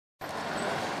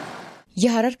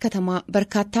የሐረር ከተማ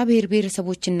በርካታ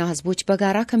ብሔረሰቦችና ህዝቦች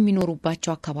በጋራ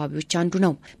ከሚኖሩባቸው አካባቢዎች አንዱ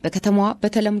ነው። በከተማዋ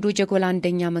በተለምዶ ጀጎል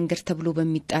አንደኛ መንገድ ተብሎ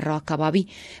በሚጠራው አካባቢ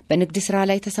በንግድ ስራ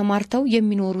ላይ ተሰማርተው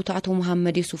የሚኖሩት አቶ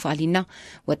መሐመድ ዩሱፍ አሊና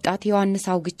ወጣት ዮሐንስ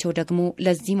አውግቸው ደግሞ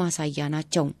ለዚህ ማሳያ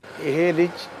ናቸው። ይሄ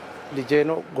ልጄ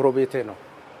ነው፣ ጎረቤቴ ነው።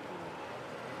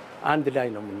 አንድ ላይ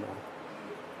ነው የምንኖረው።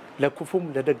 ለክፉም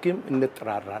ለደግም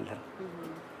እንጥራራለን።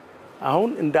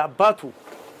 አሁን እንደ አባቱ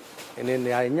እኔን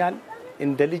ያኛል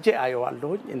እንደ ልጄ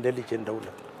አየዋለሁኝ እንደ ልጄ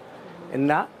እንደውለት እና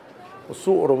እሱ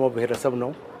ኦሮሞ ብሔረሰብ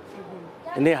ነው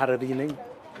እኔ ሐረሪ ነኝ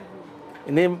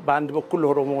እኔም በአንድ በኩል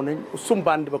ኦሮሞ ነኝ እሱም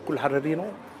በአንድ በኩል ሐረሪ ነው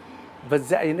በዛ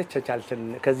አይነት ተቻልተን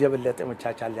ከዚህ የበለጠ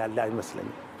መቻቻል ያለ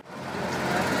አይመስልም።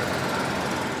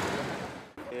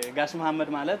 ጋሽ መሐመድ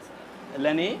ማለት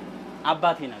ለኔ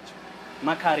አባቴ ናቸው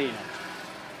መካሪ ናቸው።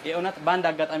 የእውነት ባንድ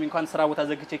አጋጣሚ እንኳን ስራ ቦታ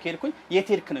ዘግቼ ከሄድኩኝ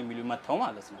የቴርክ ነው የሚሉ መጣው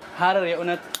ማለት ነው። ሐረር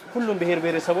የእውነት ሁሉም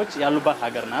ብሔረሰቦች ያሉባት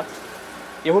ሀገር ናት።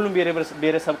 የሁሉም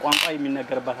ብሔረሰብ ቋንቋ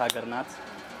የሚነገርበት ሀገር ናት።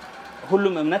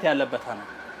 ሁሉም እምነት ያለበት ነው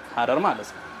ሐረር ማለት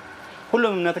ነው።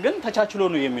 ሁሉም እምነት ግን ተቻችሎ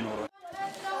ነው የሚኖረው።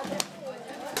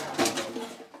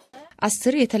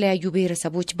 10 የተለያዩ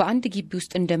ብሔረሰቦች በአንድ ግቢ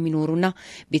ውስጥ እንደሚኖሩና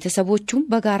ቤተሰቦቹም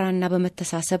በጋራና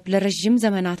በመተሳሰብ ለረጅም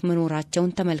ዘመናት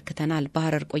መኖራቸውን ተመልክተናል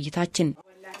በሐረር ቆይታችን።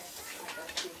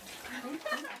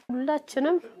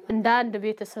 ሁላችንም እንደ አንድ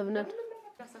ቤተሰብ ነን።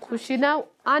 ኩሽናው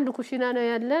አንድ ኩሽና ነው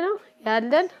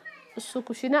ያለን እሱ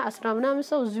ኩሽና 10 ምናምን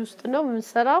ሰው እዚህ ውስጥ ነው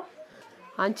የምንሰራው።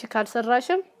 አንቺ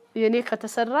ካልሰራሽም የኔ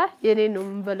ከተሰራ የኔ ነው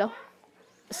የምንበላው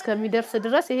እስከሚደርስ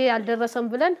ድረስ ይሄ ያልደረሰም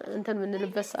ብለን እንትን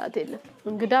ምንልበት ሰዓት የለም።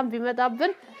 እንግዳም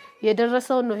ቢመጣብን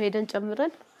የደረሰውን ነው ሄደን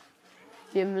ጨምረን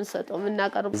የምንሰጠው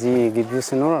የምናቀርበው። እዚህ ግቢ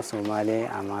ውስጥ ነው ሶማሌ፣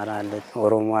 አማራ አለ፣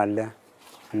 ኦሮሞ አለ፣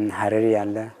 ሐረሪ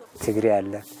አለ፣ ትግሬ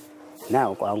አለ እና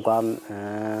ቋንቋም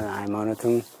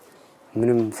ሃይማኖትም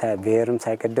ምንም ብሔርም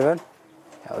ሳይቀደበን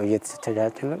ያው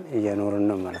እየተቻቻልን እየኖርን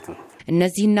ነው ማለት ነው።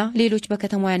 እነዚህና ሌሎች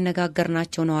በከተማው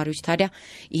ያነጋገርናቸው ነዋሪዎች ታዲያ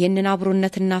ይሄንን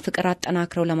አብሮነትና ፍቅር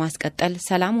አጠናክረው ለማስቀጠል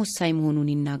ሰላም ወሳኝ መሆኑን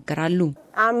ይናገራሉ።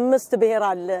 5 ብሔር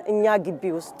አለ እኛ ግቢ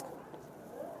ውስጥ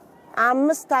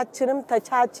 5ታችንም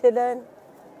ተቻችለን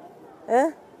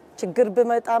ችግር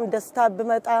በመጣም ደስታ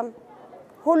በመጣም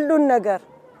ሁሉን ነገር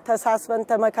ተሳስበን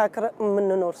ተመካክረን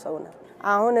የምንኖር ሰው ነን።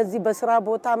 አሁን እዚህ በስራ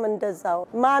ቦታም እንደዛው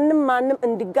ማንም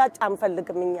እንዲጋጭ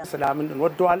አንፈልግም። እኛ ሰላምን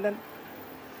እንወደዋለን።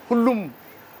 ሁሉም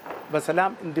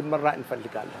በሰላም እንዲመራ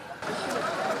እንፈልጋለን።